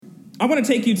I want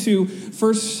to take you to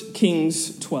 1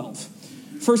 Kings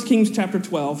 12. 1 Kings chapter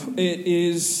 12.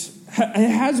 It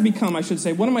has become, I should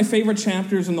say, one of my favorite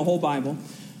chapters in the whole Bible.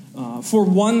 For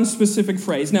one specific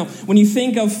phrase. Now, when you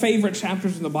think of favorite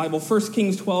chapters in the Bible, 1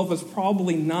 Kings 12 is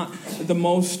probably not the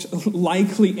most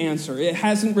likely answer. It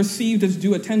hasn't received its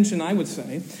due attention, I would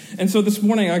say. And so this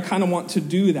morning, I kind of want to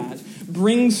do that.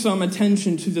 Bring some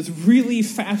attention to this really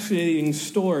fascinating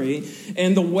story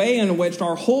and the way in which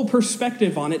our whole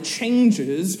perspective on it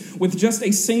changes with just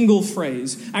a single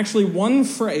phrase. Actually, one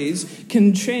phrase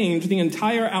can change the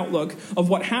entire outlook of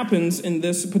what happens in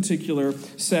this particular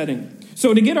setting.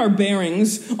 So to get our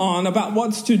bearings on about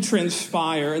what's to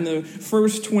transpire in the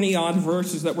first 20-odd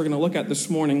verses that we're going to look at this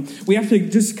morning, we have to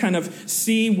just kind of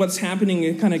see what's happening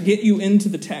and kind of get you into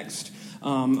the text.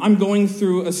 I'm going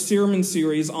through a sermon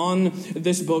series on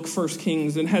this book, 1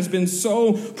 Kings, and has been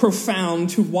so profound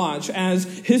to watch as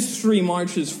history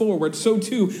marches forward. So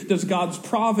too does God's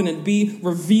providence be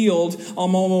revealed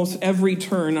on almost every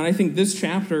turn. And I think this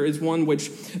chapter is one which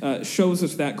shows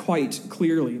us that quite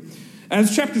clearly.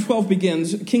 As chapter 12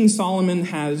 begins, King Solomon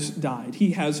has died.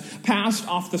 He has passed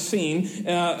off the scene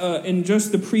in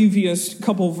just the previous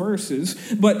couple verses.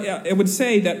 But I would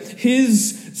say that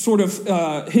his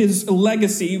his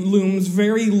legacy looms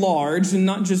very large, and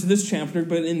not just this chapter,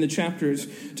 but in the chapters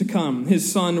to come.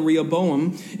 His son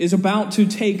Rehoboam is about to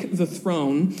take the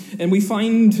throne, and we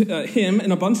find him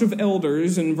and a bunch of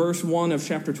elders in verse 1 of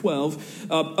chapter 12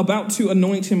 about to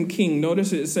anoint him king.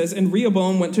 Notice it says, "And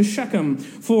Rehoboam went to Shechem,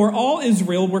 for all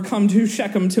Israel were come to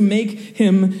Shechem to make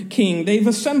him king." They've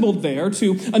assembled there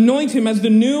to anoint him as the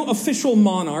new official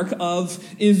monarch of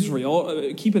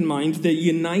Israel. Keep in mind, the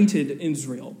united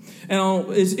Israel. Now,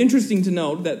 it's interesting to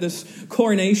note that this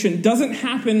coronation doesn't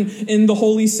happen in the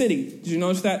holy city. Did you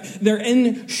notice that? They're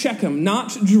in Shechem,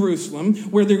 not Jerusalem,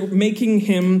 where they're making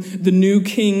him the new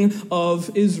king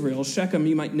of Israel. Shechem,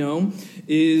 you might know,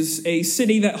 is a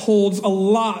city that holds a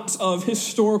lot of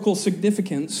historical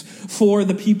significance for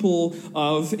the people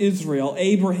of Israel.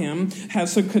 Abraham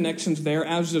has some connections there,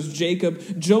 as does Jacob.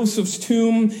 Joseph's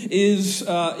tomb is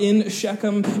in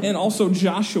Shechem, and also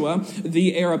Joshua,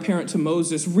 the heir apparent to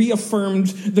Moses, reaffirmed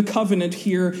the covenant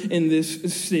here in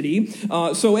this city.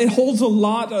 So it holds a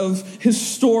lot of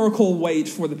historical weight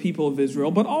for the people of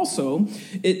Israel, but also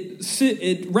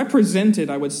it represented,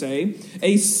 I would say,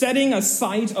 a setting a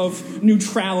site of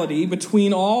neutrality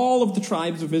between all of the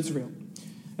tribes of Israel.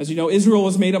 As you know, Israel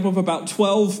was made up of about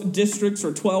 12 districts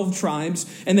or 12 tribes,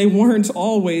 and they weren't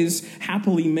always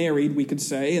happily married, we could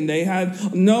say, and they had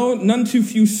none too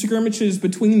few skirmishes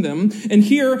between them. And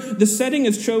here, the setting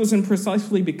is chosen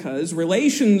precisely because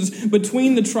relations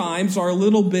between the tribes are a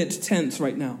little bit tense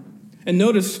right now. And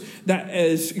notice that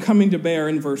is coming to bear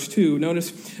in verse 2.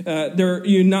 Notice they're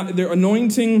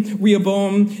anointing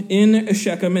Rehoboam in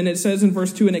Shechem, and it says in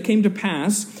verse 2, "And it came to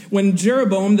pass, when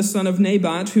Jeroboam the son of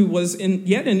Nebat, who was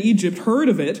yet in Egypt, heard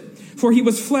of it, for he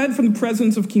was fled from the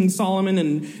presence of King Solomon,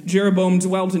 and Jeroboam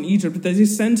dwelt in Egypt, that he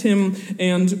sent him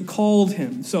and called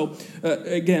him." So,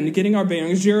 again, getting our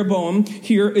bearings, Jeroboam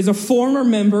here is a former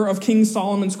member of King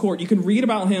Solomon's court. You can read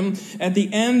about him at the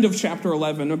end of chapter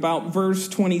 11, about verse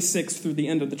 26 through the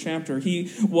end of the chapter. He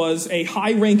was a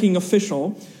high-ranking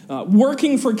official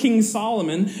working for King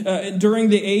Solomon during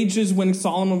the ages when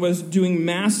Solomon was doing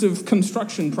massive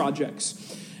construction projects.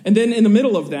 And then in the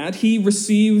middle of that, he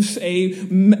receives a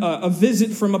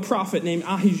visit from a prophet named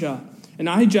Ahijah. And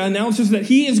Ahijah announces that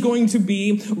he is going to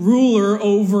be ruler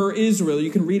over Israel. You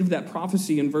can read of that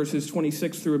prophecy in verses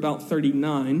 26 through about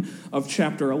 39 of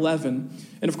chapter 11.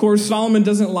 And of course, Solomon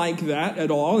doesn't like that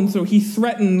at all, and so he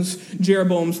threatens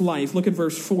Jeroboam's life. Look at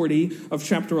verse 40 of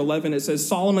chapter 11. It says,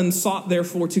 "Solomon sought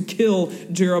therefore to kill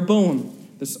Jeroboam."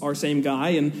 This is our same guy.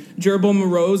 "And Jeroboam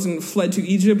arose and fled to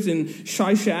Egypt, and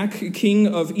Shishak, king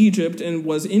of Egypt, and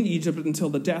was in Egypt until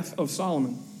the death of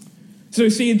Solomon." So you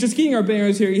see, just getting our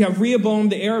bearings here, you have Rehoboam,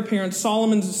 the heir apparent,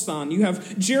 Solomon's son. You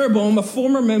have Jeroboam, a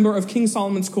former member of King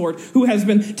Solomon's court, who has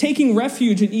been taking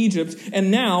refuge in Egypt,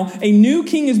 and now a new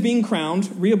king is being crowned,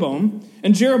 Rehoboam.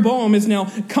 And Jeroboam is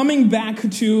now coming back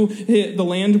to the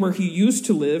land where he used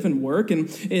to live and work, and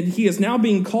he is now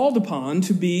being called upon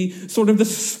to be sort of the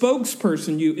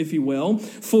spokesperson, if you will,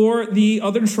 for the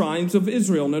other tribes of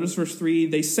Israel. Notice verse 3,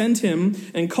 "They sent him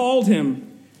and called him.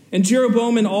 And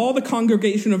Jeroboam and all the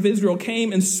congregation of Israel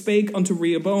came and spake unto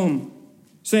Rehoboam,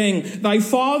 saying, Thy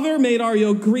father made our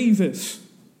yoke grievous.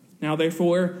 Now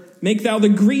therefore, make thou the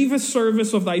grievous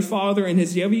service of thy father and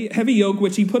his heavy yoke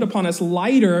which he put upon us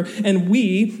lighter, and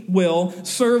we will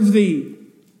serve thee."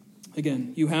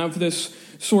 Again, you have this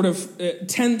sort of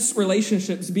tense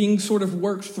relationships being sort of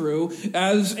worked through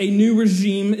as a new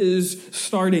regime is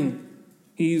starting.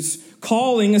 He's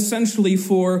calling essentially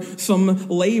for some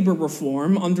labor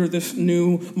reform under this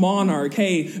new monarch.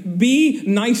 Hey, be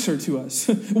nicer to us.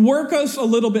 Work us a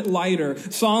little bit lighter.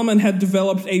 Solomon had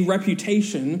developed a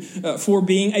reputation for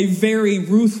being a very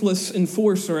ruthless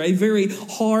enforcer, a very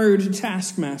hard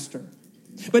taskmaster.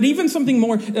 But even something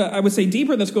more, I would say,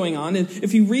 deeper that's going on.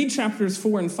 If you read chapters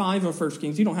 4 and 5 of 1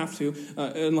 Kings, you don't have to,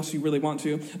 unless you really want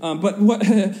to. But what,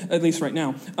 at least right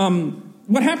now.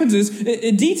 What happens is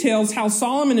it details how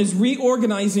Solomon is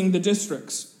reorganizing the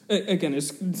districts. Again,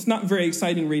 it's not very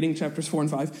exciting reading, chapters 4 and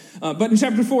 5. But in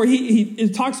chapter 4, he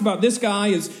talks about this guy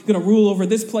is going to rule over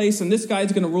this place, and this guy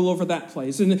is going to rule over that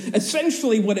place. And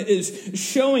essentially what it is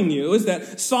showing you is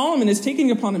that Solomon is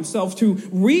taking upon himself to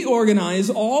reorganize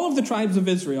all of the tribes of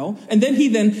Israel, and then he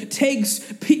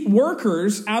takes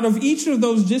workers out of each of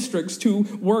those districts to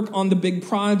work on the big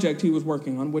project he was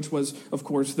working on, which was, of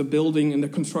course, the building and the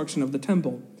construction of the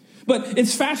temple. But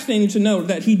it's fascinating to note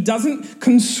that he doesn't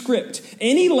conscript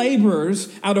any laborers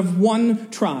out of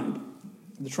one tribe,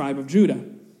 the tribe of Judah,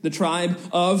 the tribe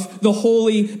of the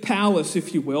holy palace,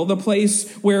 if you will, the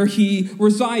place where he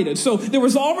resided. So there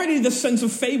was already this sense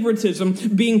of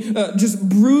favoritism being just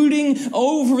brooding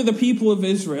over the people of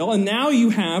Israel. And now you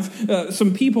have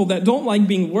some people that don't like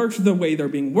being worked the way they're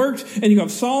being worked. And you have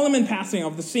Solomon passing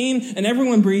off the scene and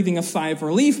everyone breathing a sigh of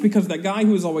relief because that guy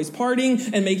who was always partying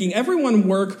and making everyone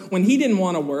work when he didn't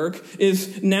want to work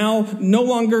is now no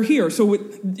longer here. So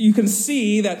you can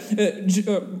see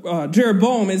that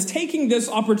Jeroboam is taking this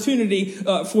opportunity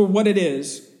for what it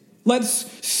is. Let's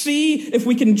see if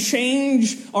we can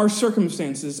change our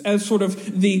circumstances as sort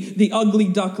of the ugly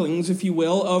ducklings, if you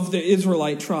will, of the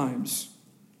Israelite tribes.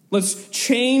 Let's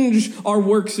change our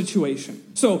work situation.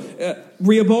 So,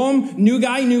 Rehoboam, new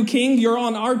guy, new king, you're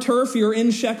on our turf, you're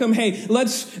in Shechem. Hey,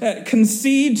 let's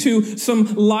concede to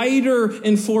some lighter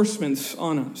enforcements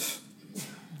on us.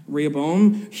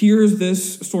 Rehoboam hears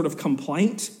this sort of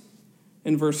complaint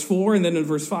in verse 4, and then in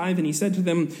verse 5, and he said to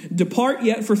them, "Depart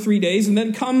yet for 3 days, and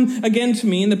then come again to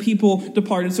me." And the people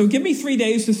departed. So give me 3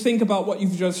 days to think about what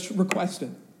you've just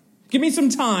requested. Give me some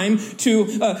time to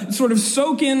sort of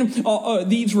soak in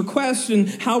these requests and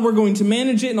how we're going to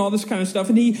manage it and all this kind of stuff.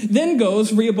 And he then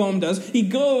goes, Rehoboam does, he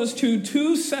goes to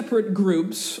 2 separate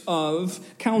groups of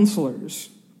counselors.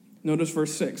 Notice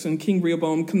verse 6, "And King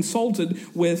Rehoboam consulted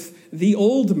with the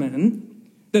old men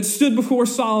that stood before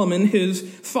Solomon his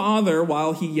father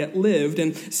while he yet lived,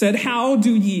 and said, How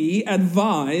do ye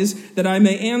advise that I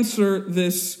may answer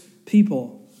this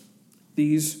people?"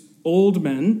 These old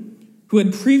men who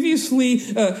had previously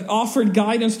offered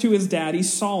guidance to his daddy,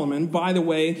 Solomon. By the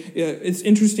way, it's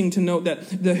interesting to note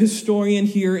that the historian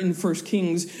here in 1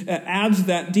 Kings adds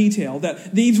that detail,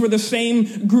 that these were the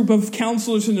same group of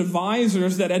counselors and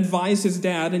advisors that advised his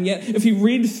dad. And yet, if you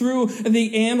read through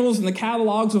the annals and the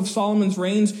catalogs of Solomon's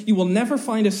reigns, you will never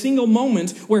find a single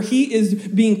moment where he is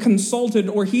being consulted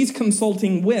or he's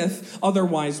consulting with other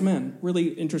wise men. Really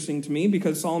interesting to me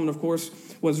because Solomon, of course,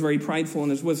 was very prideful in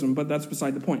his wisdom, but that's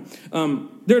beside the point.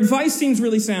 Their advice seems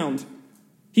really sound.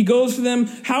 He goes to them,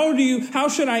 how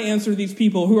should I answer these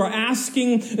people who are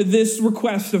asking this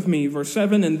request of me? Verse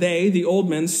 7, "And they, the old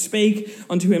men, spake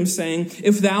unto him, saying,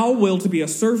 If thou wilt be a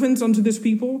servant unto this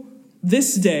people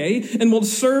this day, and wilt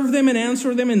serve them and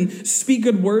answer them and speak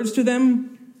good words to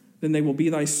them, then they will be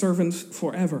thy servants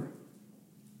forever."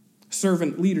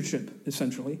 Servant leadership,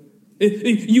 essentially.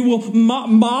 You will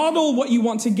model what you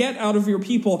want to get out of your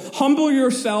people. Humble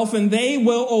yourself and they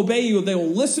will obey you. They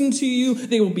will listen to you.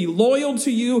 They will be loyal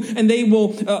to you. And they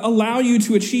will allow you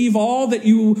to achieve all that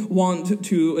you want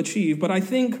to achieve. But I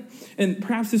think, and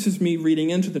perhaps this is me reading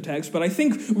into the text, but I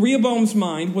think Rehoboam's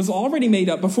mind was already made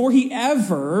up before he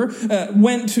ever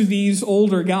went to these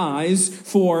older guys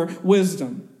for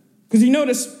wisdom. Because you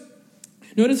notice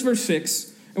verse 6.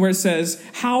 Where it says,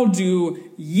 "How do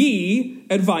ye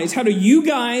advise?" How do you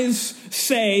guys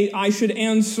say I should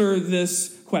answer this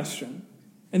question?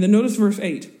 And then notice verse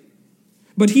 8.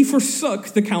 "But he forsook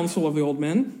the counsel of the old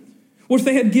men, which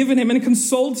they had given him, and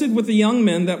consulted with the young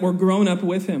men that were grown up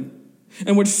with him,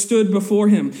 and which stood before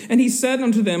him. And he said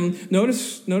unto them,"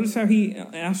 notice how he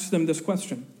asks them this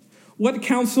question, "What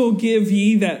counsel give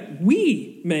ye that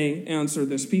we may answer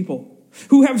this people?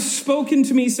 Who have spoken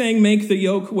to me, saying, Make the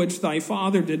yoke which thy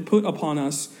father did put upon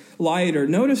us lighter."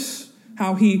 Notice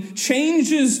how he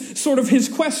changes sort of his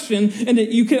question, and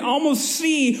you can almost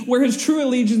see where his true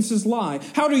allegiances lie.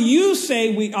 How do you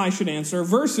say I should answer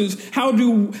versus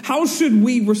how should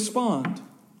we respond?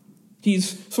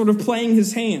 He's sort of playing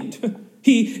his hand.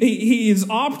 He is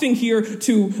opting here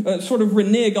to sort of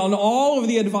renege on all of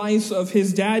the advice of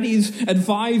his daddy's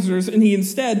advisors, and he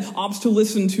instead opts to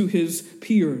listen to his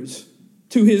peers.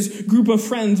 to his group of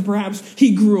friends perhaps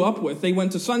he grew up with. They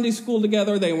went to Sunday school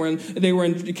together. They were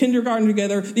in kindergarten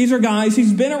together. These are guys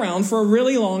he's been around for a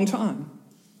really long time.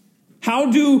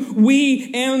 How do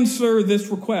we answer this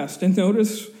request? And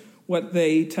notice what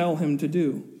they tell him to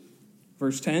do.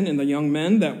 Verse 10, and the young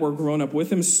men that were grown up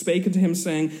with him spake unto him,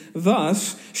 saying,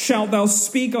 Thus shalt thou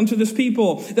speak unto this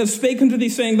people that spake unto thee,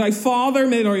 saying, Thy father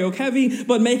made our yoke heavy,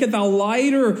 but make it thou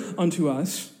lighter unto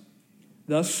us.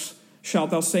 Thus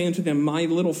shalt thou say unto them, My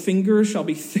little finger shall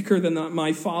be thicker than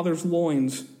my father's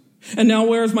loins. And now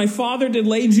whereas my father did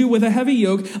lade you with a heavy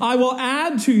yoke, I will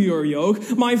add to your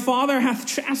yoke. My father hath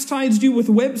chastised you with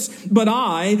whips, but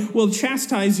I will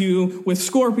chastise you with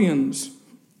scorpions.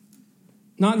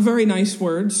 Not very nice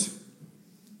words.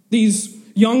 These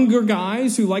younger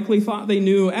guys who likely thought they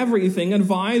knew everything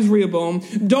advised Rehoboam,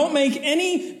 don't make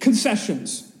any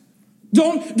concessions.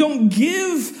 Don't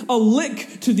give a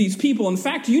lick to these people. In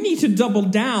fact, you need to double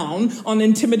down on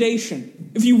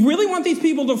intimidation. If you really want these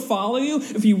people to follow you,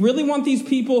 if you really want these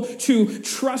people to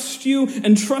trust you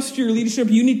and trust your leadership,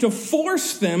 you need to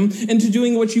force them into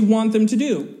doing what you want them to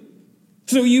do.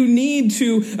 So you need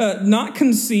to not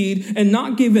concede and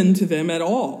not give in to them at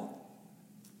all.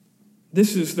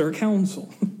 This is their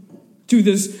counsel to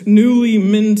this newly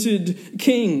minted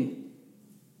king.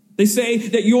 They say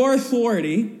that your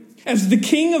authority as the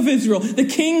king of Israel, the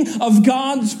king of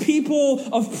God's people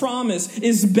of promise,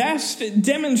 is best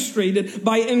demonstrated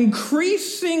by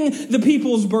increasing the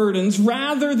people's burdens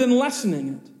rather than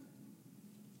lessening it.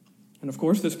 And of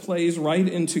course, this plays right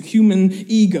into human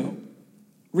ego.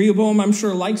 Rehoboam, I'm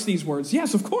sure, likes these words.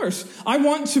 Yes, of course. I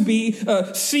want to be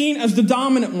seen as the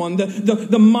dominant one,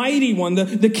 the mighty one,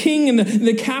 the king and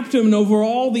the captain over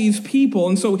all these people.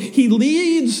 And so he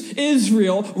leads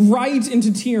Israel right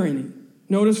into tyranny.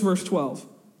 Notice verse 12.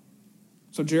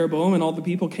 So Jeroboam and all the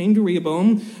people came to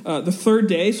Rehoboam the third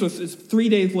day, so it's 3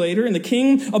 days later, and the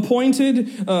king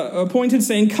appointed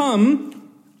saying,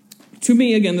 Come to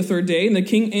me again the third day. And the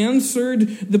king answered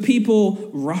the people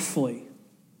roughly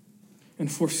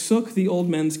and forsook the old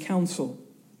men's counsel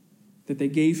that they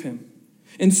gave him,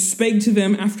 and spake to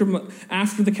them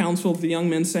after the counsel of the young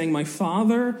men, saying, My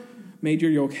father made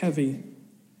your yoke heavy,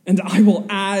 and I will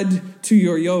add to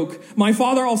your yoke. My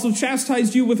father also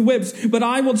chastised you with whips, but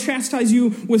I will chastise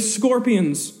you with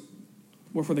scorpions.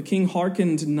 Wherefore the king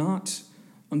hearkened not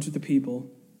unto the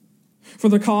people. For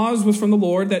the cause was from the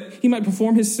Lord, that he might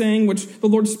perform his saying, which the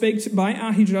Lord spake by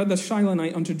Ahijah the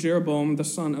Shilonite unto Jeroboam the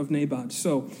son of Nebat.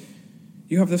 So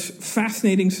you have this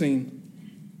fascinating scene.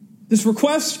 This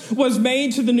request was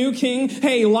made to the new king.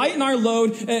 Hey, lighten our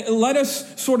load. Let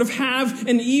us sort of have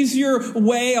an easier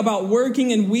way about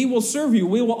working, and we will serve you.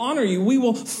 We will honor you. We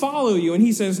will follow you. And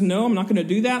he says, no, I'm not going to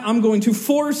do that. I'm going to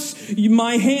force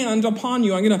my hand upon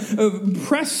you. I'm going to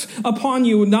press upon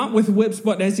you, not with whips,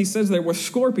 but as he says there, with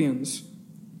scorpions.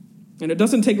 And it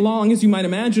doesn't take long, as you might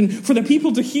imagine, for the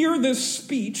people to hear this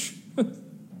speech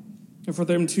and for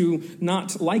them to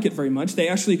not like it very much. They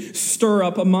actually stir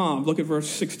up a mob. Look at verse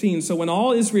 16. So when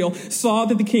all Israel saw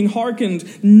that the king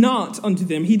hearkened not unto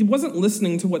them, he wasn't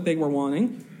listening to what they were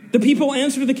wanting. The people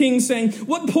answered the king, saying,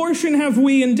 What portion have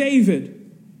we in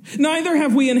David? Neither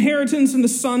have we inheritance in the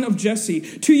son of Jesse.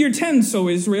 To your tents, O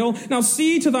Israel. Now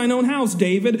see to thine own house,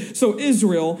 David. So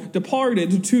Israel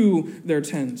departed to their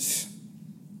tents.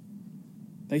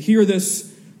 They hear this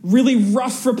really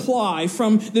rough reply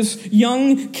from this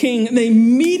young king, and they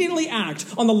immediately act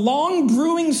on the long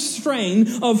brewing strain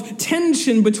of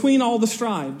tension between all the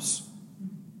tribes.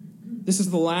 This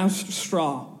is the last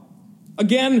straw.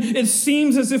 Again, it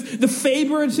seems as if the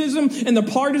favoritism and the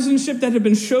partisanship that had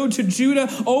been showed to Judah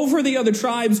over the other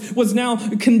tribes was now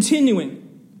continuing.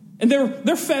 And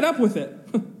they're fed up with it.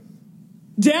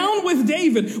 Down with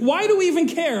David. Why do we even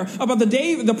care about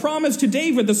the promise to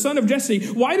David, the son of Jesse?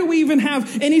 Why do we even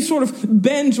have any sort of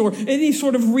bent or any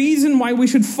sort of reason why we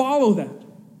should follow that?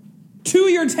 To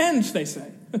your tents, they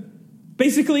say.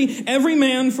 Basically, every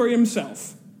man for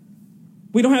himself.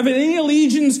 We don't have any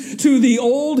allegiance to the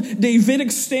old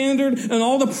Davidic standard and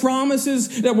all the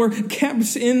promises that were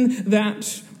kept in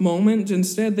that moment.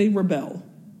 Instead, they rebel.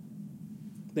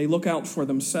 They look out for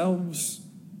themselves.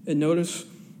 And notice,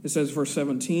 it says, verse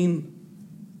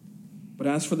 17, But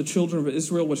as for the children of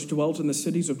Israel which dwelt in the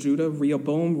cities of Judah,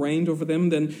 Rehoboam reigned over them.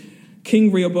 Then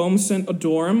King Rehoboam sent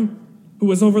Adoram, who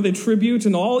was over the tribute,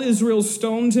 and all Israel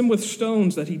stoned him with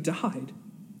stones that he died.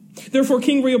 Therefore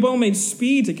King Rehoboam made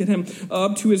speed to get him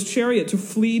up to his chariot to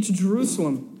flee to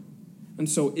Jerusalem. And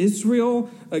so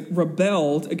Israel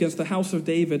rebelled against the house of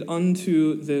David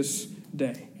unto this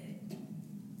day.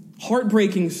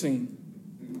 Heartbreaking scene.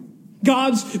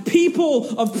 God's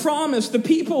people of promise, the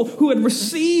people who had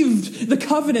received the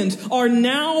covenant, are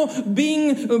now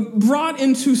being brought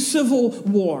into civil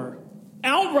war.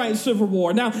 Outright civil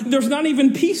war. Now, there's not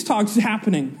even peace talks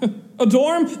happening.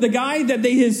 Adorm, the guy that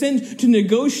they had sent to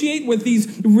negotiate with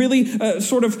these really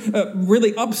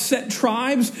really upset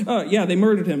tribes, they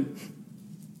murdered him.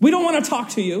 We don't want to talk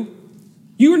to you.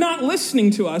 You're not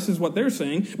listening to us, is what they're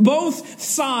saying. Both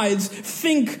sides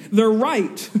think they're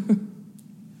right.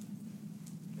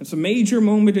 It's a major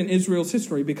moment in Israel's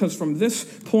history because from this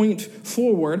point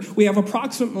forward, we have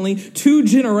approximately 2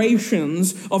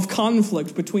 generations of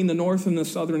conflict between the north and the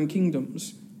southern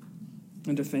kingdoms.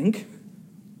 And to think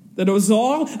that it was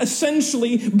all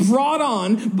essentially brought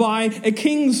on by a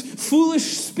king's foolish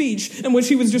speech in which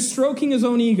he was just stroking his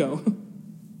own ego.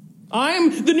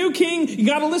 I'm the new king. You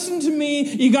got to listen to me.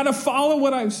 You got to follow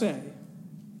what I say.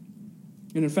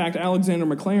 And in fact, Alexander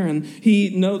Maclaren, he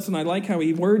notes, and I like how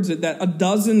he words it, that a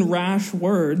dozen rash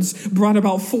words brought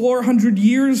about 400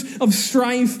 years of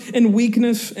strife and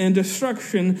weakness and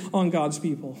destruction on God's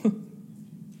people.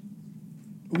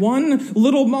 One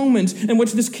little moment in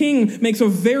which this king makes a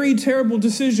very terrible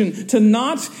decision to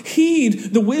not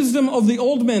heed the wisdom of the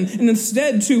old men and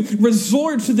instead to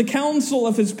resort to the counsel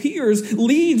of his peers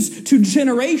leads to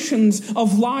generations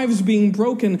of lives being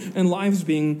broken and lives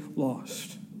being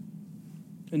lost.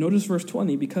 And notice verse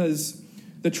 20, because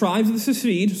the tribes that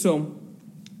secede, so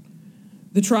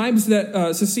the tribes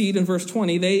that secede in verse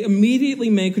 20, they immediately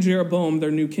make Jeroboam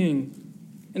their new king.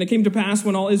 And it came to pass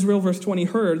when all Israel, verse 20,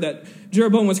 heard that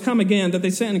Jeroboam was come again, that they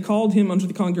sent and called him unto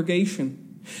the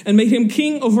congregation and made him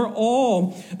king over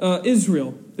all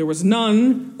Israel. There was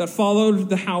none that followed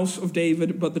the house of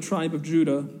David, but the tribe of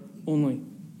Judah only.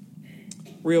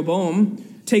 Rehoboam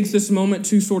takes this moment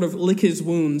to sort of lick his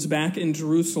wounds back in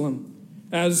Jerusalem.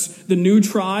 As the new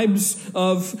tribes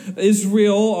of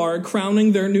Israel are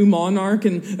crowning their new monarch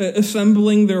and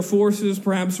assembling their forces,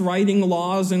 perhaps writing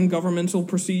laws and governmental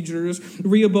procedures,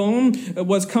 Rehoboam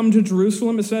was come to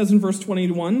Jerusalem, it says in verse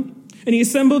 21, and he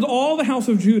assembled all the house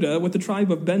of Judah with the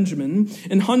tribe of Benjamin,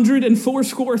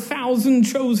 180,000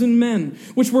 chosen men,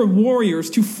 which were warriors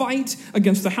to fight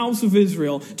against the house of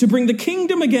Israel, to bring the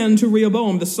kingdom again to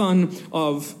Rehoboam, the son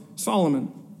of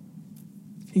Solomon.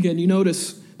 Again, you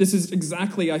notice this is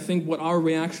exactly, I think, what our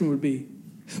reaction would be.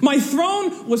 My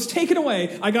throne was taken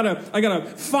away. I gotta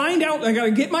find out. I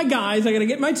gotta get my guys. I gotta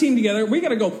get my team together. We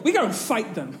gotta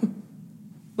fight them.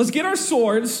 Let's get our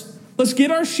swords. Let's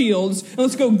get our shields. And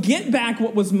let's go get back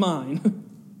what was mine.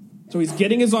 So he's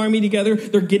getting his army together.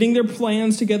 They're getting their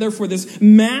plans together for this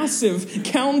massive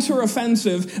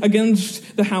counteroffensive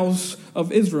against the house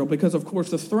of Israel. Because, of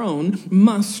course, the throne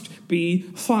must be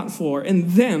fought for.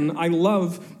 And then I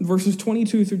love verses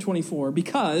 22 through 24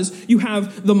 because you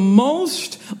have the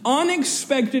most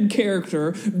unexpected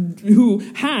character who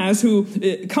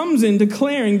comes in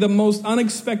declaring the most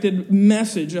unexpected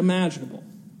message imaginable.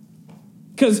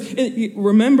 Because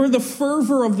remember the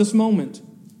fervor of this moment.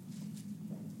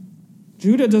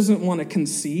 Judah doesn't want to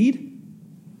concede.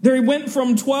 They went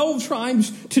from 12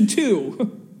 tribes to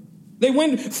 2. They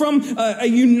went from a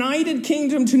united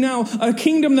kingdom to now a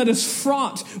kingdom that is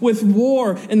fraught with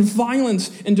war and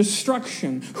violence and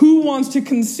destruction. Who wants to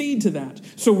concede to that?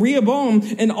 So Rehoboam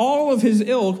and all of his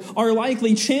ilk are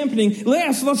likely championing,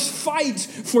 let's fight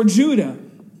for Judah.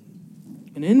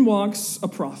 And in walks a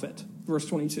prophet, verse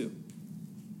 22.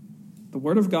 The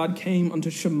word of God came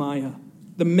unto Shemaiah,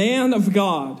 the man of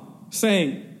God,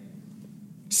 saying,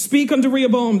 speak unto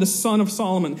Rehoboam, the son of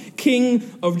Solomon, king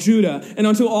of Judah, and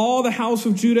unto all the house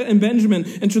of Judah and Benjamin,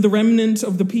 and to the remnant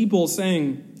of the people,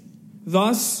 saying,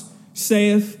 thus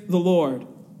saith the Lord,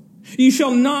 ye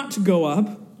shall not go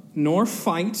up, nor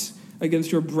fight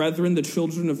against your brethren, the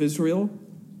children of Israel.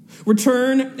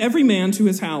 Return every man to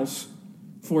his house,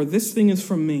 for this thing is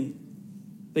from me.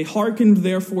 They hearkened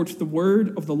therefore to the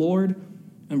word of the Lord,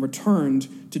 and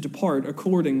returned to depart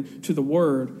according to the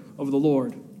word of the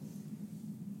Lord.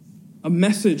 A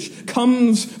message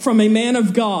comes from a man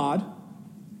of God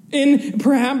in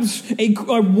perhaps a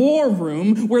war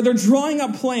room where they're drawing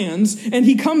up plans, and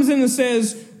he comes in and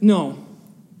says, no,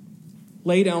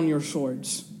 lay down your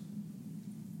swords.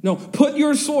 No, put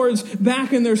your swords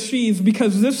back in their sheaths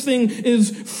because this thing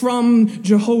is from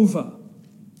Jehovah.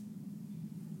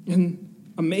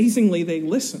 And amazingly, they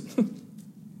listen.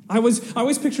 I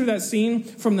always picture that scene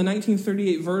from the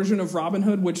 1938 version of Robin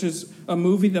Hood, which is a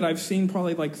movie that I've seen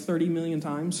probably like 30 million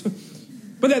times.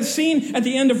 But that scene at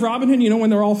the end of Robin Hood, when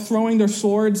they're all throwing their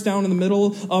swords down in the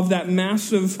middle of that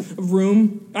massive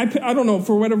room. I don't know,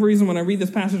 for whatever reason, when I read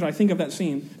this passage, I think of that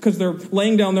scene because they're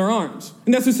laying down their arms.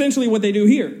 And that's essentially what they do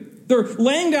here. They're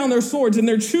laying down their swords and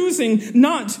they're choosing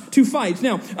not to fight.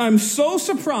 Now, I'm so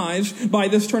surprised by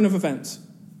this turn of events.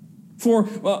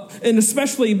 And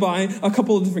especially by a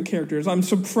couple of different characters. I'm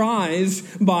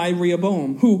surprised by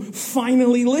Rehoboam, who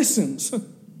finally listens.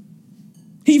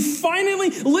 He finally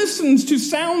listens to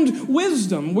sound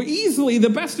wisdom. Easily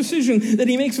the best decision that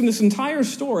he makes in this entire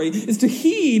story is to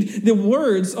heed the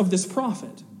words of this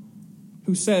prophet,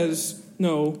 who says,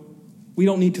 no, we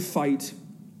don't need to fight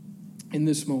in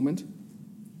this moment.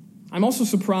 I'm also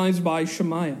surprised by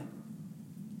Shemaiah,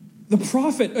 the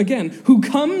prophet, again, who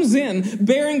comes in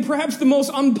bearing perhaps the most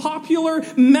unpopular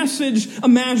message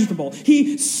imaginable.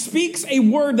 He speaks a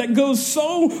word that goes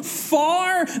so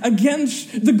far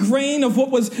against the grain of what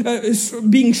was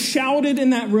being shouted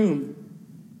in that room.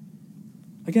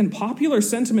 Again, popular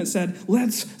sentiment said,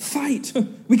 let's fight.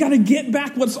 We got to get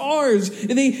back what's ours.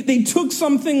 They took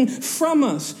something from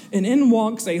us. And in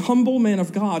walks a humble man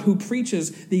of God who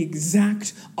preaches the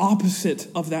exact opposite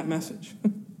of that message.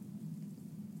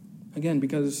 Again,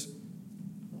 because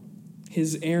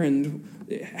his errand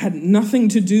had nothing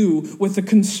to do with the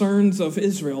concerns of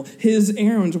Israel. His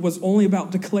errand was only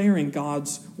about declaring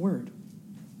God's word.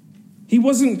 He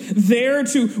wasn't there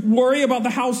to worry about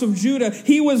the house of Judah.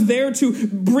 He was there to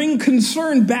bring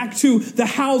concern back to the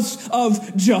house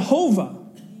of Jehovah.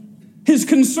 His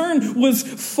concern was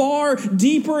far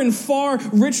deeper and far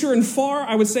richer and far,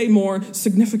 I would say, more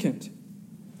significant.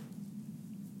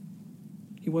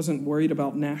 He wasn't worried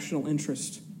about national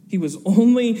interest. He was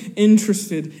only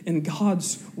interested in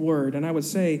God's word. And I would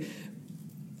say,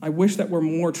 I wish that were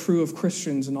more true of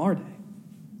Christians in our day.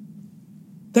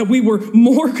 That we were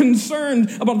more concerned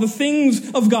about the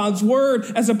things of God's word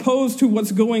as opposed to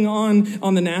what's going on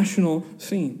the national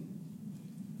scene.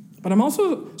 But I'm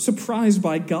also surprised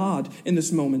by God in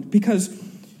this moment, because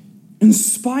in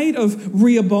spite of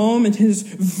Rehoboam and his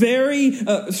very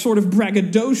sort of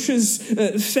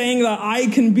braggadocious saying that I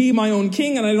can be my own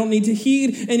king and I don't need to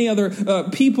heed any other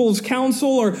people's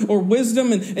counsel or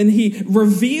wisdom, and he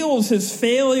reveals his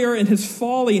failure and his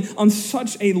folly on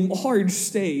such a large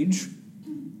stage,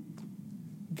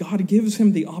 God gives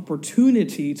him the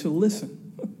opportunity to listen.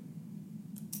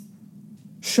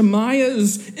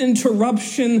 Shemaiah's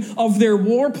interruption of their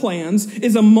war plans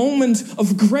is a moment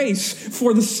of grace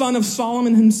for the son of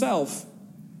Solomon himself.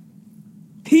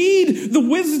 Heed the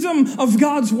wisdom of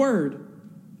God's word.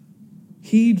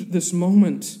 Heed this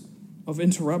moment of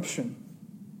interruption.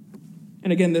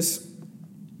 And again, just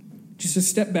a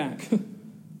step back.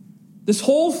 This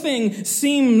whole thing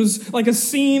seems like a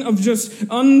scene of just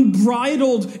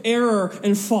unbridled error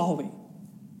and folly.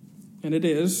 And it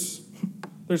is.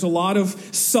 There's a lot of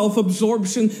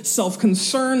self-absorption,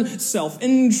 self-concern,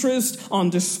 self-interest on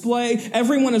display.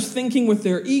 Everyone is thinking with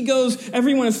their egos.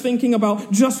 Everyone is thinking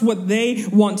about just what they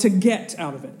want to get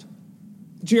out of it.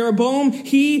 Jeroboam,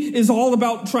 he is all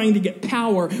about trying to get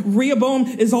power. Rehoboam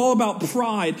is all about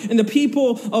pride. And the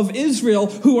people of Israel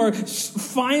who are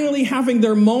finally having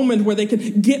their moment where they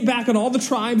can get back on all the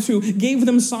tribes who gave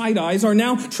them side eyes are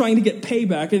now trying to get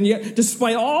payback. And yet,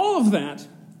 despite all of that,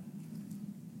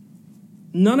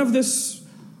 none of this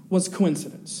was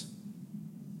coincidence.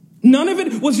 None of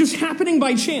it was just happening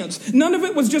by chance. None of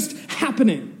it was just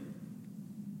happening.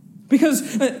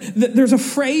 Because there's a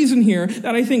phrase in here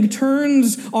that I think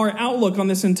turns our outlook on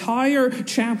this entire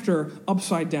chapter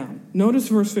upside down. Notice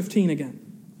verse 15 again.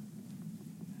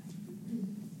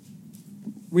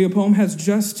 Rehoboam has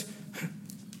just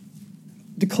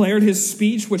declared his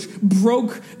speech, which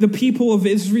broke the people of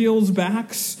Israel's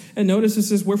backs. And notice it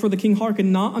says, wherefore the king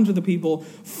hearkened not unto the people,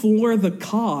 for the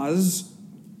cause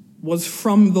was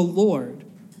from the Lord.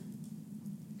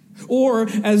 Or,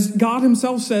 as God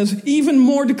himself says, even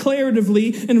more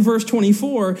declaratively in verse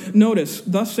 24, notice,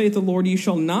 thus saith the Lord, ye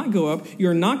shall not go up,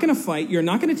 you're not going to fight, you're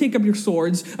not going to take up your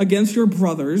swords against your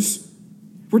brothers.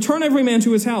 Return every man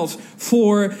to his house,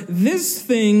 for this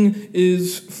thing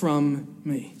is from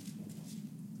me.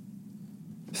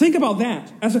 Think about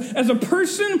that. As a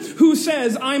person who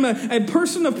says, I'm a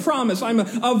person of promise, I'm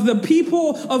of the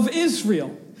people of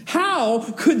Israel, how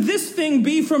could this thing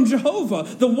be from Jehovah,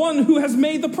 the one who has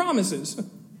made the promises?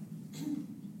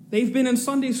 They've been in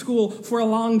Sunday school for a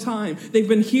long time. They've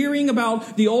been hearing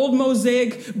about the old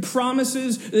Mosaic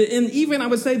promises, and even, I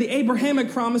would say, the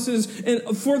Abrahamic promises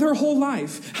for their whole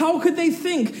life. How could they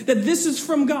think that this is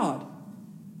from God?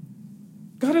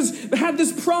 God has had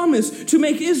this promise to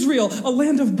make Israel a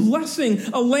land of blessing,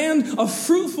 a land of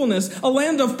fruitfulness, a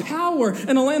land of power,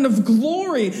 and a land of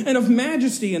glory and of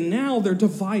majesty. And now they're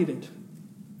divided,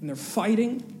 and they're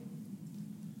fighting,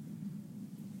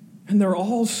 and they're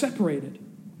all separated.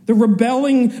 They're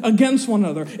rebelling against one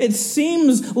another. It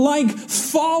seems like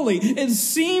folly. It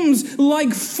seems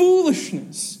like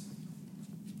foolishness.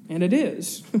 And it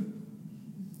is.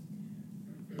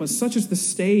 But such is the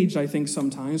stage, I think,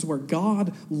 sometimes, where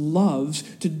God loves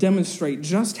to demonstrate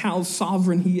just how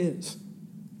sovereign he is.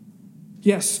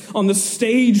 Yes, on the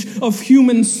stage of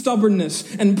human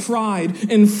stubbornness and pride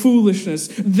and foolishness,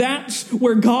 that's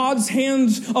where God's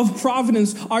hands of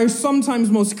providence are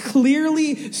sometimes most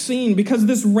clearly seen, because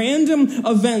this random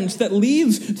event that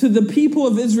leads to the people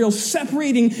of Israel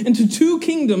separating into two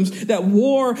kingdoms that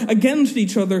war against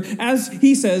each other, as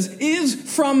he says, is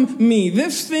from me.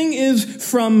 This thing is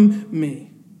from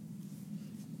me.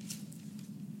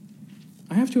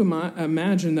 I have to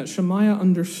imagine that Shemaiah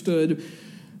understood,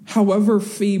 however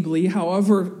feebly,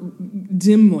 however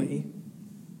dimly,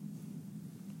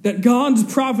 that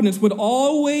God's providence would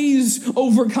always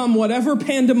overcome whatever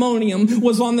pandemonium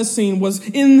was on the scene, was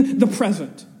in the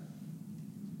present.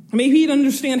 Maybe he'd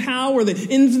understand how, or the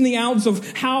ins and the outs of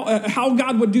how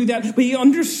God would do that, but he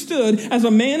understood as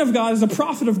a man of God, as a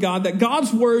prophet of God, that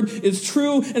God's word is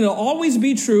true and it'll always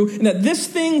be true, and that this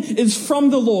thing is from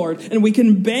the Lord, and we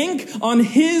can bank on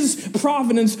his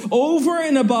providence over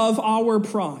and above our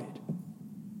pride.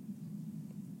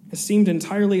 It seemed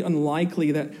entirely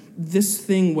unlikely that this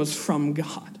thing was from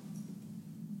God.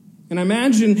 And I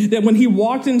imagine that when he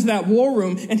walked into that war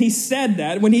room and he said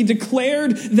that, when he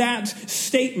declared that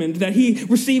statement, that he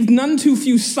received none too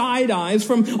few side eyes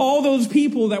from all those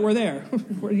people that were there.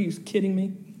 Are you kidding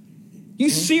me? You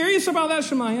serious about that,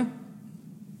 Shemaiah?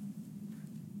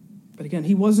 But again,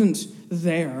 he wasn't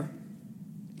there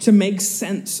to make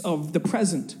sense of the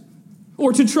present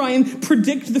or to try and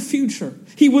predict the future.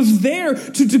 He was there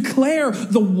to declare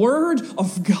the word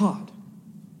of God.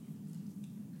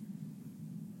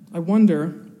 I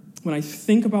wonder, when I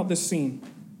think about this scene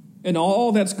and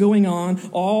all that's going on,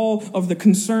 all of the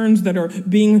concerns that are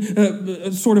being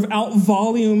sort of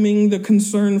out-voluming the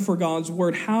concern for God's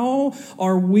word, how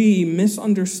are we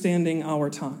misunderstanding our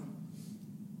time?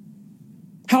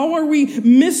 How are we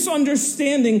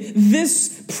misunderstanding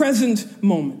this present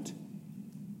moment?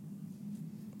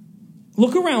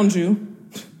 Look around you,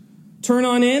 turn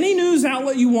on any news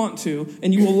outlet you want to,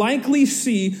 and you will likely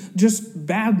see just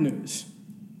bad news.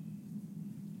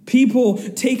 People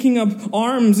taking up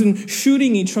arms and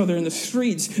shooting each other in the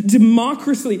streets.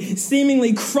 Democracy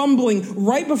seemingly crumbling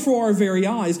right before our very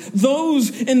eyes.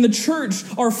 Those in the church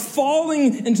are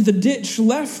falling into the ditch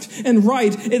left and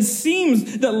right. It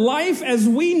seems that life as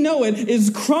we know it is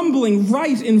crumbling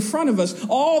right in front of us.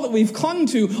 All that we've clung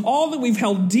to, all that we've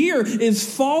held dear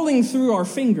is falling through our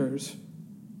fingers.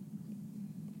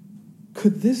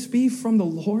 Could this be from the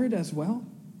Lord as well?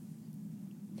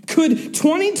 Could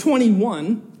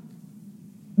 2021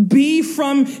 be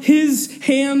from his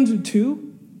hand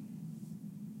too?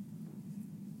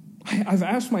 I've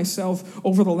asked myself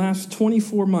over the last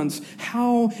 24 months,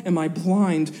 how am I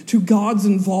blind to God's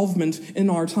involvement in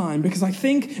our time? Because I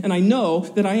think and I know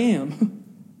that I am.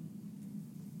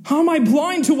 How am I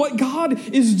blind to what God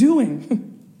is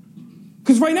doing?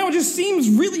 Because right now it just seems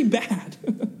really bad.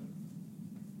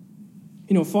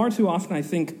 Far too often I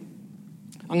think,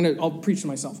 I'll preach to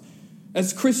myself.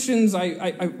 As Christians,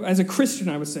 as a Christian,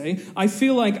 I would say, I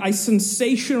feel like I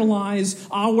sensationalize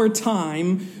our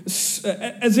time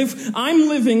as if I'm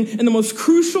living in the most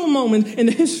crucial moment in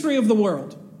the history of the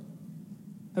world.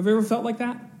 Have you ever felt like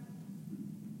that?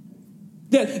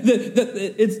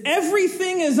 That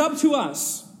everything is up to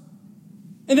us.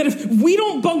 And that if we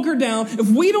don't bunker down, if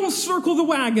we don't circle the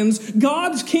wagons,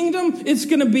 God's kingdom, it's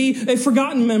going to be a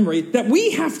forgotten memory. That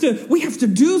we have to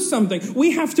do something.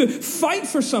 We have to fight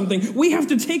for something. We have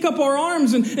to take up our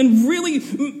arms and really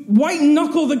white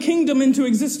knuckle the kingdom into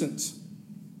existence.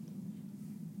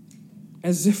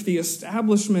 As if the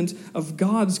establishment of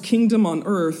God's kingdom on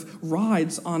earth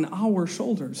rides on our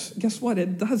shoulders. Guess what?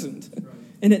 It doesn't.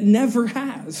 And it never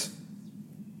has.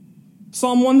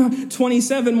 Psalm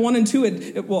 127, 1 and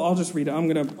 2, I'll just read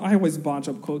it. I always botch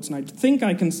up quotes, and I think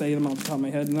I can say them off the top of my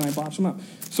head, and then I botch them up.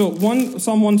 So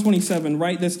Psalm 127,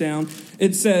 write this down.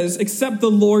 It says, except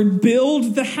the Lord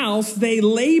build the house, they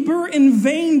labor in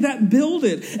vain that build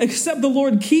it. Except the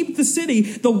Lord keep the city,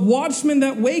 the watchman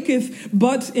that waketh,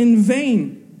 but in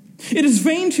vain. It is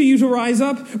vain to you to rise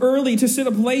up early, to sit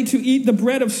up late, to eat the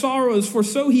bread of sorrows, for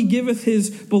so he giveth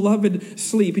his beloved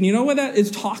sleep. And you know what that is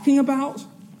talking about?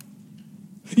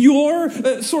 Your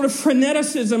sort of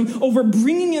freneticism over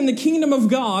bringing in the kingdom of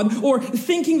God or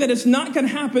thinking that it's not going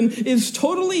to happen is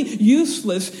totally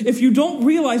useless if you don't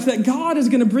realize that God is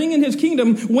going to bring in his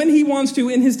kingdom when he wants to,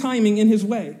 in his timing, in his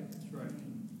way. That's right.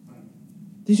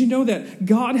 Did you know that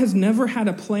God has never had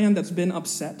a plan that's been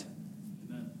upset?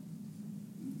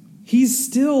 He's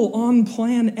still on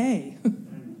plan A.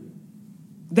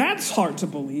 That's hard to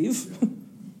believe.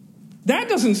 That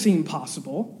doesn't seem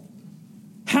possible.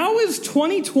 How is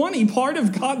 2020 part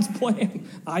of God's plan?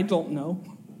 I don't know.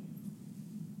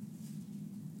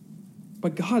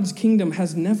 But God's kingdom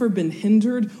has never been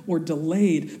hindered or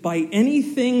delayed by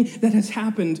anything that has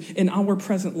happened in our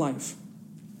present life.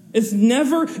 It's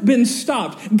never been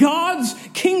stopped. God's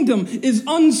kingdom is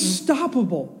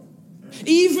unstoppable.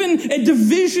 Even a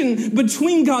division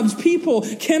between God's people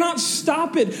cannot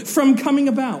stop it from coming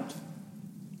about.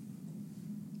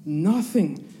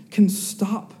 Nothing can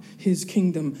stop his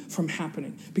kingdom from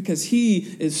happening because he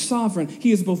is sovereign.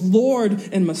 He is both Lord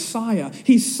and Messiah.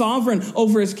 He's sovereign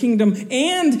over his kingdom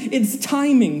and its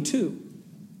timing too.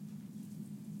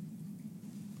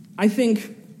 I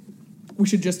think we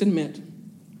should just admit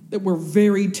that we're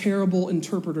very terrible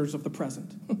interpreters of the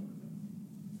present.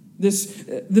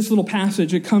 This little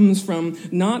passage, it comes from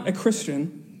not a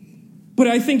Christian, but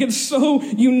I think it's so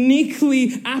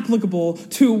uniquely applicable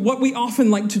to what we often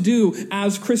like to do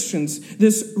as Christians.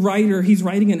 This writer, he's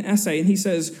writing an essay, and he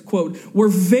says, quote, "We're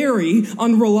very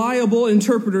unreliable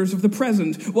interpreters of the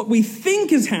present. What we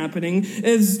think is happening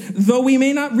is, though we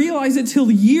may not realize it till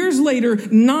years later,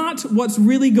 not what's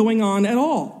really going on at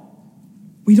all.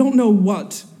 We don't know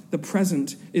what the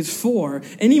present is for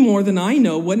any more than I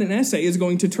know what an essay is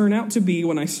going to turn out to be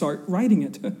when I start writing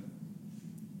it."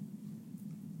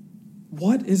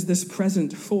 What is this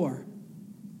present for?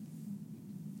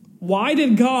 Why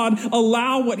did God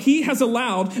allow what he has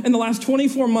allowed in the last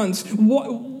 24 months?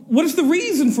 What is the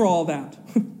reason for all that?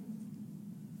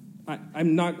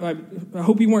 I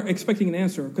hope you weren't expecting an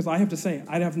answer, because I have to say,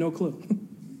 I have no clue.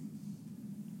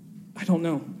 I don't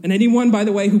know. And anyone, by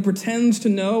the way, who pretends to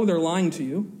know, they're lying to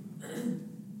you.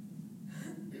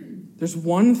 There's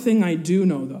one thing I do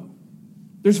know, though.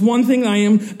 There's one thing I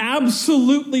am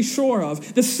absolutely sure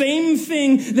of. The same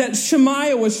thing that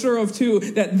Shemaiah was sure of too,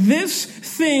 that this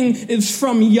thing is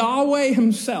from Yahweh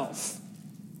himself.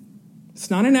 It's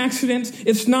not an accident.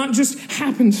 It's not just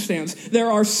happenstance.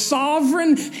 There are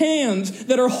sovereign hands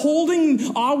that are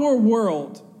holding our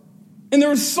world. And there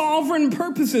are sovereign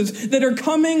purposes that are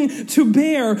coming to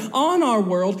bear on our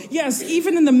world. Yes,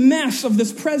 even in the mess of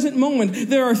this present moment,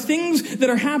 there are things that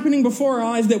are happening before our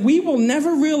eyes that we will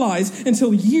never realize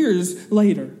until years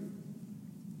later.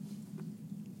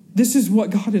 This is what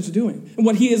God is doing, and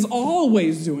what he is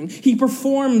always doing. He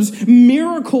performs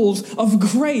miracles of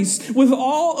grace with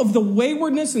all of the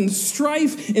waywardness and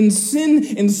strife and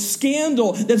sin and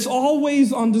scandal that's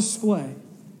always on display.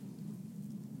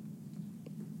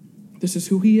 This is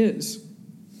who he is.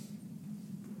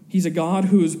 He's a God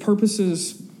whose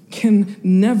purposes can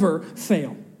never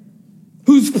fail,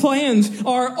 whose plans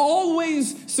are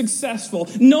always successful.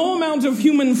 No amount of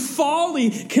human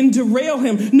folly can derail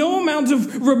him. No amount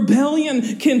of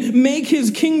rebellion can make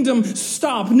his kingdom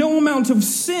stop. No amount of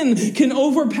sin can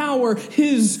overpower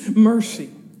his mercy.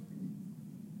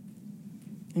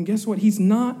 And guess what? He's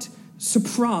not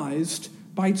surprised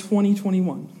by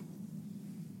 2021.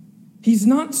 He's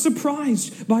not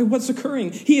surprised by what's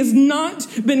occurring. He has not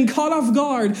been caught off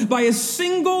guard by a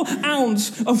single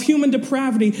ounce of human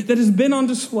depravity that has been on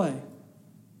display.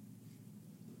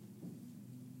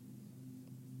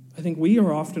 I think we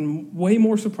are often way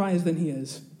more surprised than he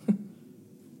is.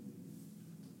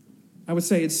 I would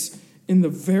say it's in the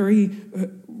very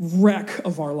wreck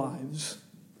of our lives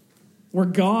where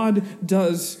God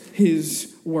does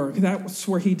his work. That's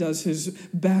where he does his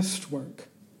best work.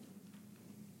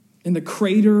 In the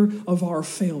crater of our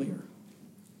failure.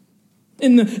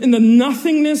 In the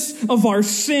nothingness of our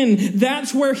sin,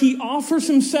 that's where he offers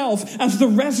himself as the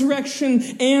resurrection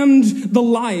and the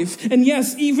life. And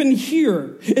yes, even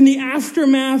here, in the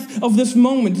aftermath of this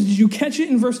moment, did you catch it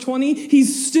in verse 20?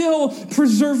 He's still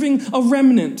preserving a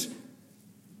remnant.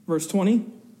 Verse 20. And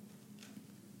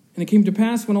it came to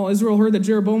pass when all Israel heard that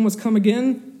Jeroboam was come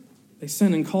again, they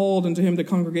sent and called unto him the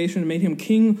congregation and made him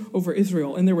king over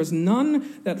Israel. And there was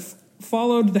none that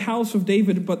followed the house of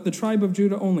David, but the tribe of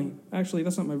Judah only. Actually,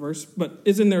 that's not my verse, but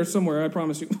it's in there somewhere, I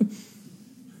promise you.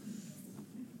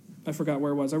 I forgot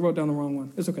where it was. I wrote down the wrong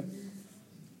one. It's okay.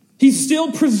 He's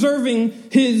still preserving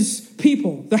his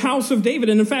people, the house of David.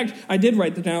 And in fact, I did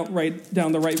write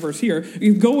down the right verse here.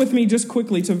 You go with me just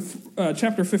quickly to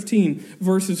chapter 15,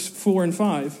 verses 4 and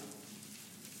 5.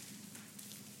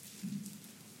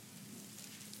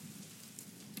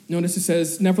 Notice it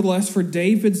says, "Nevertheless, for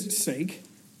David's sake,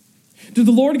 did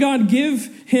the Lord God give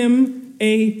him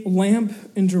a lamp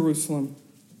in Jerusalem,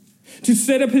 to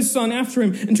set up his son after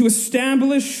him, and to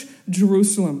establish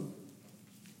Jerusalem.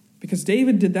 Because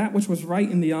David did that which was right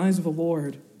in the eyes of the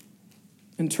Lord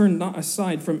and turned not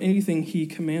aside from anything he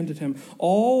commanded him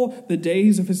all the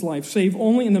days of his life, save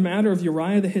only in the matter of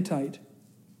Uriah the Hittite.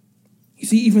 You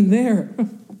see, even there,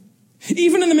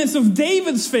 even in the midst of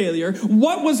David's failure,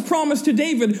 what was promised to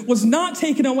David was not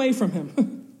taken away from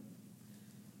him.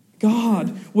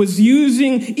 God was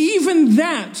using even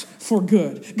that for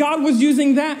good. God was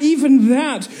using that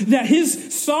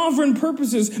his sovereign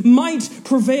purposes might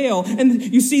prevail.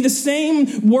 And you see, the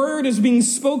same word is being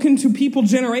spoken to people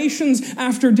generations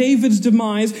after David's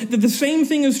demise, that the same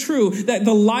thing is true, that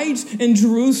the light in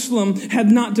Jerusalem had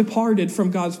not departed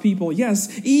from God's people.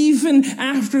 Yes, even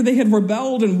after they had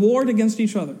rebelled and warred against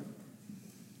each other.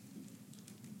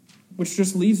 Which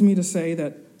just leads me to say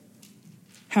that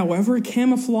however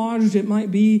camouflaged it might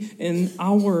be in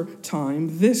our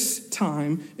time, this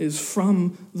time is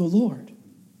from the Lord.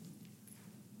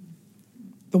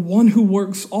 The one who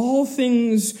works all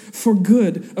things for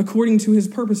good according to his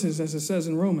purposes, as it says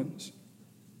in Romans.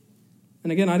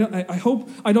 And again, I hope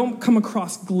I don't come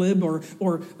across glib or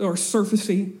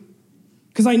surfacey,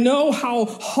 because I know how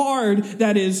hard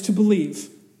that is to believe.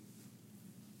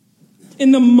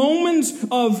 In the moment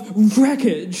of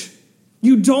wreckage,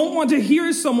 you don't want to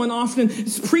hear someone often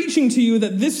preaching to you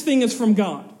that this thing is from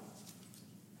God.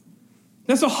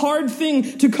 That's a hard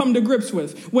thing to come to grips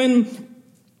with. When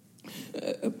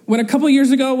a couple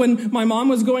years ago, when my mom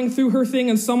was going through her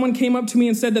thing and someone came up to me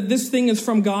and said that this thing is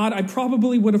from God, I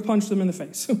probably would have punched them in the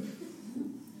face.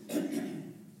 I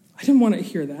didn't want to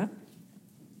hear that.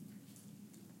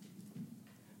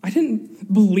 I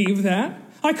didn't believe that.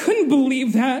 I couldn't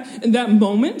believe that in that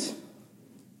moment.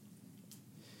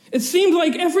 It seemed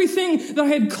like everything that I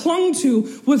had clung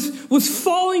to was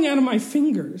falling out of my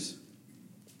fingers.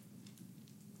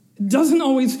 It doesn't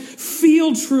always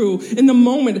feel true in the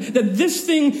moment that this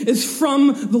thing is from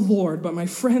the Lord, but my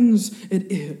friends,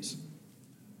 it is.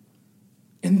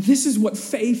 And this is what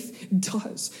faith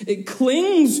does. It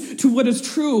clings to what is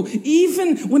true,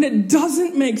 even when it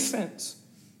doesn't make sense,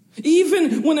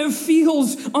 even when it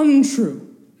feels untrue.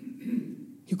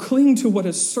 You cling to what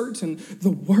is certain, the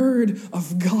word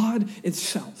of God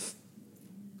itself.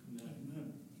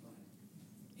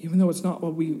 Even though it's not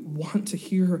what we want to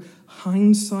hear,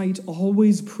 hindsight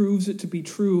always proves it to be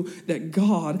true that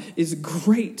God is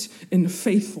great in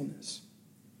faithfulness.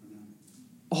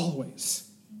 Always.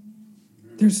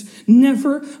 There's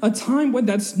never a time when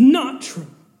that's not true.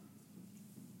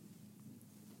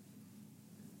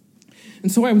 And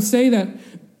so I would say that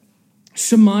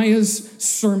Shemaiah's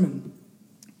sermon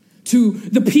to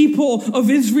the people of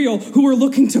Israel who are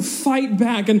looking to fight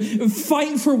back and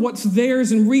fight for what's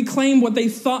theirs and reclaim what they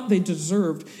thought they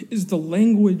deserved is the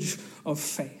language of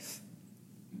faith.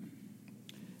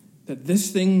 That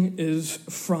this thing is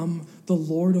from the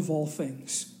Lord of all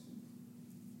things,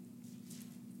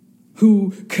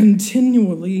 who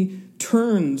continually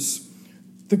turns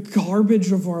the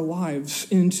garbage of our lives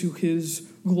into his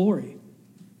glory.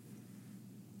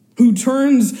 Who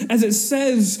turns, as it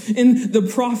says in the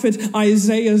prophet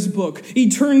Isaiah's book, he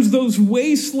turns those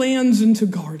wastelands into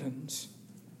gardens.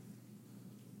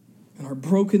 And our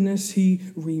brokenness he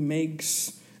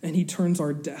remakes, and he turns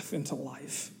our death into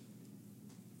life.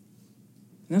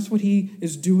 And that's what he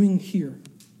is doing here.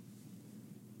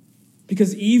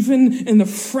 Because even in the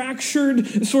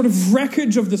fractured sort of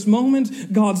wreckage of this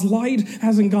moment, God's light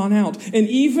hasn't gone out. And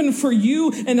even for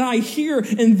you and I here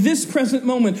in this present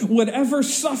moment, whatever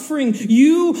suffering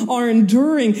you are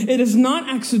enduring, it is not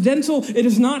accidental, it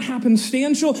is not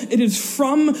happenstantial, it is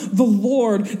from the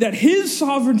Lord, that his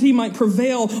sovereignty might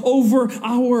prevail over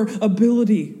our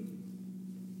ability,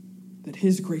 that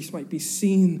his grace might be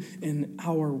seen in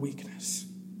our weakness.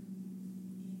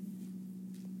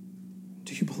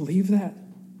 Do you believe that?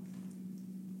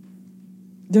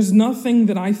 There's nothing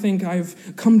that I think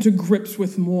I've come to grips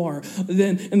with more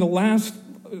than in the last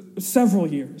several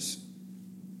years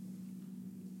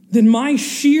than my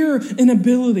sheer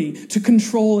inability to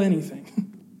control anything.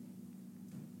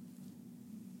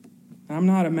 I'm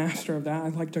not a master of that. I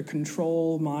like to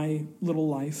control my little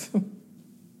life. And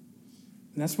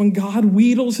that's when God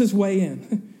wheedles his way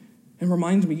in and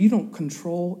reminds me, you don't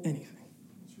control anything.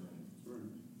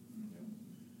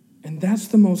 And that's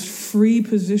the most free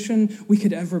position we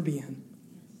could ever be in.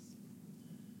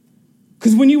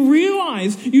 Because when you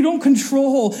realize you don't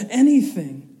control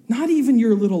anything, not even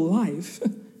your little life,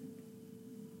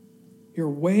 you're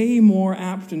way more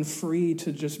apt and free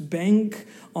to just bank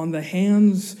on the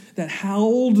hands that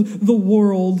held the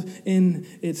world in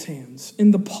its hands. In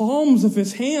the palms of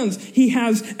his hands, he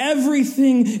has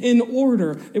everything in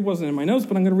order. It wasn't in my notes,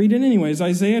 but I'm going to read it anyways.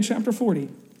 Isaiah chapter 40.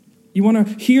 You want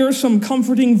to hear some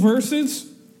comforting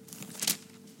verses?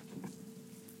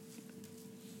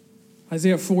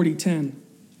 Isaiah 40:10.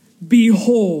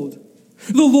 Behold,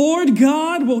 the Lord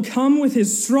God will come with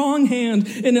his strong hand,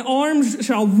 and arms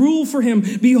shall rule for him.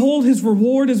 Behold, his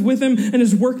reward is with him, and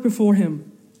his work before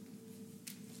him.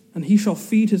 And he shall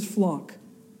feed his flock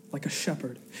like a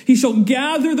shepherd. He shall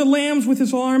gather the lambs with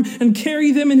his arm, and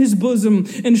carry them in his bosom,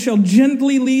 and shall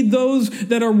gently lead those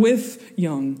that are with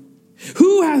young.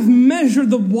 Who hath measured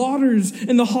the waters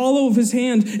in the hollow of his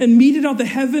hand, and meted out the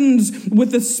heavens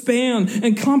with a span,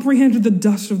 and comprehended the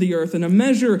dust of the earth in a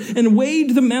measure, and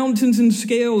weighed the mountains in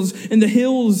scales, and the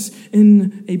hills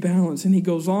in a balance? And he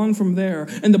goes on from there.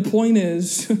 And the point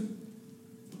is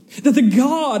that the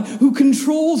God who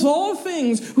controls all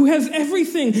things, who has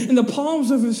everything in the palms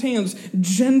of his hands,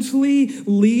 gently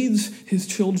leads his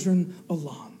children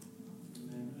along.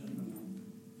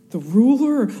 The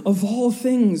ruler of all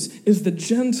things is the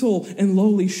gentle and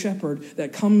lowly shepherd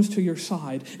that comes to your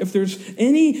side. If there's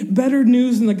any better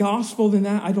news in the gospel than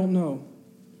that, I don't know.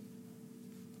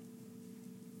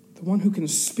 The one who can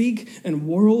speak and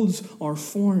worlds are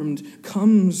formed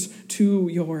comes to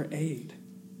your aid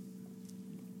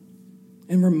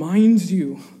and reminds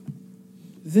you,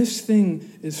 this thing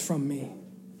is from me.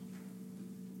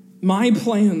 My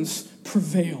plans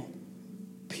prevail,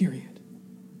 period.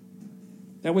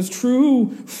 That was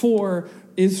true for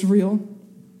Israel,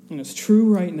 and it's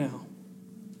true right now.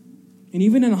 And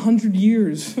even in 100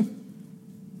 years,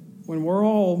 when we're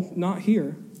all not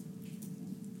here,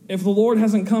 if the Lord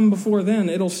hasn't come before then,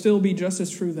 it'll still be just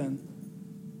as true then.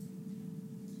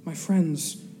 My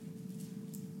friends,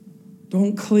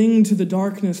 don't cling to the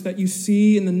darkness that you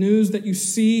see in the news that you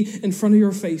see in front of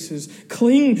your faces.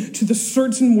 Cling to the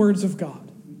certain words of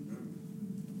God,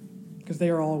 because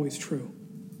they are always true.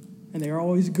 And they are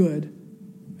always good,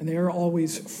 and they are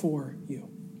always for you.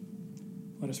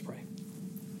 Let us pray.